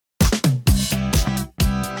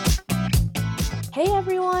Hey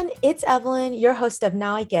everyone, it's Evelyn, your host of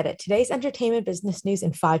Now I Get It, today's entertainment business news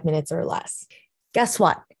in 5 minutes or less. Guess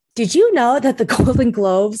what? Did you know that the Golden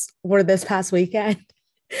Globes were this past weekend?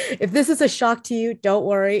 If this is a shock to you, don't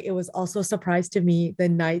worry. It was also a surprise to me the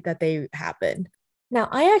night that they happened. Now,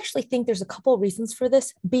 I actually think there's a couple of reasons for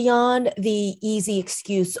this beyond the easy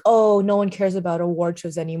excuse, oh, no one cares about award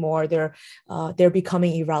shows anymore. They're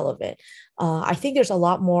becoming irrelevant. I think there's a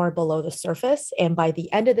lot more below the surface. And by the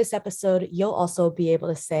end of this episode, you'll also be able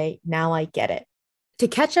to say, now I get it. To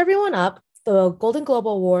catch everyone up, the Golden Globe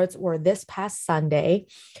Awards were this past Sunday.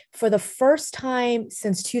 For the first time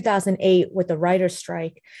since 2008 with the writer's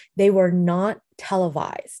strike, they were not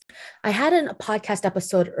televised. I had a podcast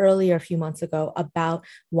episode earlier a few months ago about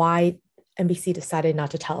why NBC decided not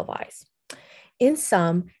to televise. In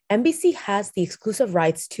sum, NBC has the exclusive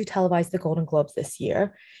rights to televise the Golden Globes this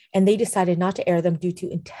year, and they decided not to air them due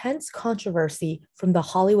to intense controversy from the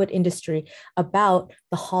Hollywood industry about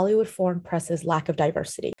the Hollywood foreign press's lack of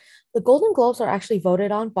diversity. The Golden Globes are actually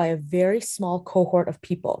voted on by a very small cohort of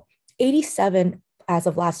people, 87 as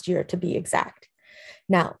of last year to be exact.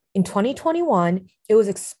 Now, in 2021, it was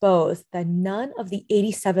exposed that none of the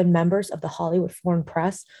 87 members of the Hollywood foreign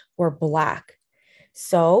press were Black.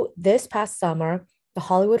 So this past summer, the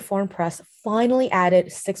Hollywood Foreign Press finally added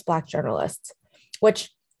 6 Black journalists,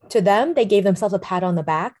 which to them, they gave themselves a pat on the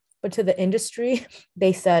back, but to the industry,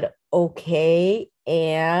 they said, okay,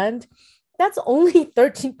 and that's only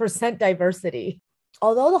 13% diversity.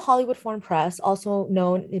 Although the Hollywood Foreign Press, also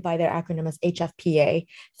known by their acronym as HFPA,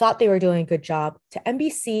 thought they were doing a good job, to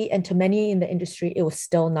NBC and to many in the industry, it was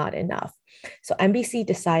still not enough. So NBC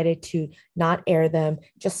decided to not air them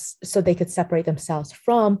just so they could separate themselves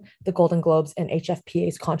from the Golden Globes and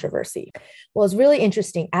HFPA's controversy. Well, it's really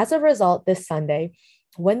interesting. As a result, this Sunday,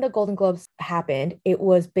 when the Golden Globes happened, it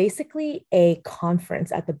was basically a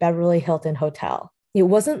conference at the Beverly Hilton Hotel. It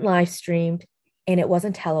wasn't live streamed and it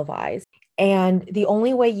wasn't televised. And the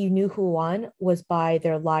only way you knew who won was by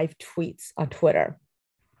their live tweets on Twitter.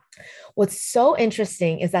 What's so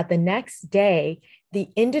interesting is that the next day, the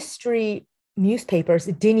industry newspapers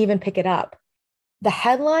didn't even pick it up. The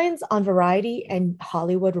headlines on Variety and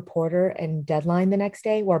Hollywood Reporter and Deadline the next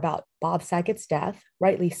day were about Bob Saget's death,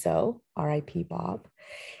 rightly so, R.I.P. Bob.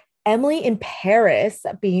 Emily in Paris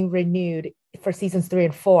being renewed for seasons 3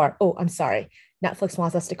 and 4. Oh, I'm sorry. Netflix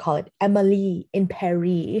wants us to call it Emily in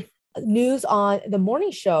Paris. News on The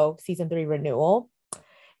Morning Show season 3 renewal.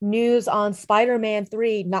 News on Spider-Man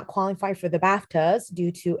 3 not qualified for the BAFTAs due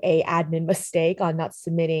to an admin mistake on not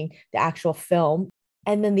submitting the actual film.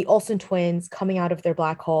 And then the Olsen twins coming out of their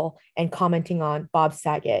black hole and commenting on Bob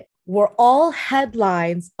Saget were all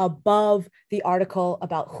headlines above the article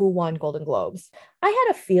about who won Golden Globes. I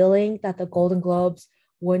had a feeling that the Golden Globes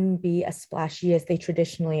wouldn't be as splashy as they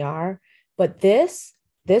traditionally are, but this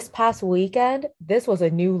past weekend, this was a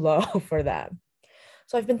new low for them.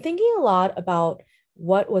 So I've been thinking a lot about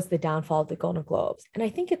what was the downfall of the Golden Globes, and I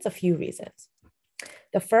think it's a few reasons.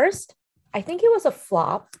 The first, I think it was a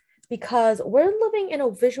flop because we're living in a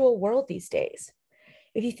visual world these days.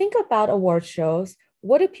 If you think about award shows,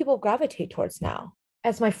 what do people gravitate towards now?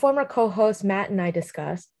 As my former co-host Matt and I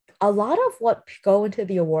discussed, a lot of what go into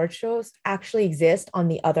the award shows actually exist on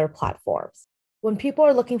the other platforms. When people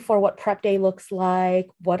are looking for what prep day looks like,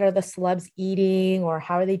 what are the celebs eating, or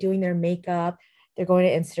how are they doing their makeup, they're going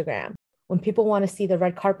to Instagram. When people want to see the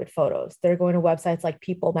red carpet photos, they're going to websites like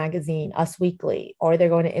People Magazine, Us Weekly, or they're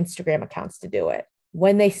going to Instagram accounts to do it.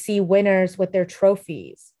 When they see winners with their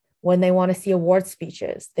trophies, when they want to see award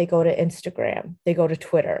speeches, they go to Instagram, they go to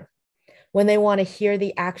Twitter. When they want to hear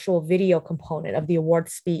the actual video component of the award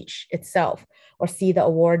speech itself, or see the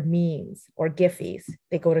award memes or Giphies,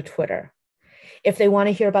 they go to Twitter. If they want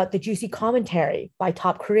to hear about the juicy commentary by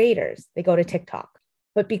top creators, they go to TikTok.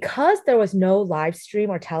 But because there was no live stream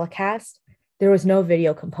or telecast, there was no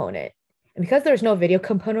video component. And because there was no video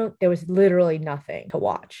component, there was literally nothing to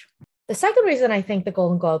watch. The second reason I think the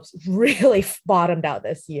Golden Globes really bottomed out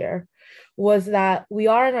this year was that we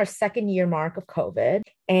are in our second year mark of COVID.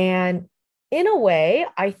 And in a way,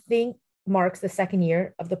 I think marks the second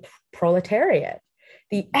year of the proletariat.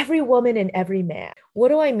 The every woman and every man. What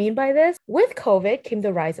do I mean by this? With COVID came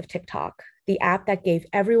the rise of TikTok, the app that gave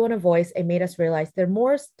everyone a voice and made us realize there's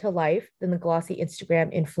more to life than the glossy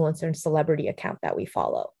Instagram influencer and celebrity account that we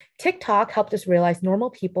follow. TikTok helped us realize normal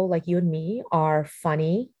people like you and me are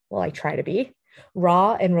funny, well, I try to be,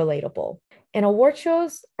 raw and relatable. And award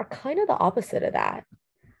shows are kind of the opposite of that.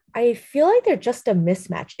 I feel like they're just a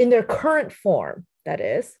mismatch in their current form, that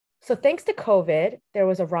is. So thanks to COVID, there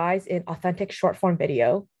was a rise in authentic short form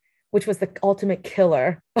video, which was the ultimate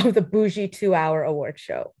killer of the bougie 2-hour award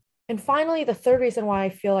show. And finally, the third reason why I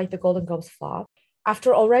feel like the Golden Globes flop.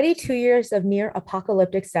 After already 2 years of near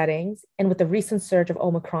apocalyptic settings and with the recent surge of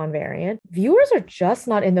Omicron variant, viewers are just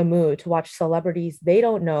not in the mood to watch celebrities they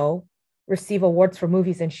don't know receive awards for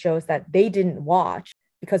movies and shows that they didn't watch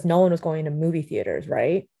because no one was going to movie theaters,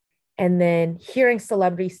 right? And then hearing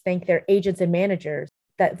celebrities thank their agents and managers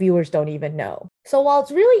that viewers don't even know. So while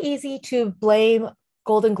it's really easy to blame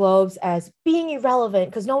Golden Globes as being irrelevant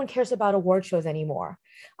because no one cares about award shows anymore,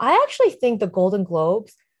 I actually think the Golden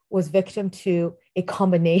Globes was victim to a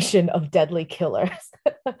combination of deadly killers.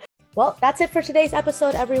 Well, that's it for today's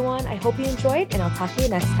episode, everyone. I hope you enjoyed, and I'll talk to you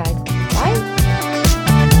next time. Bye.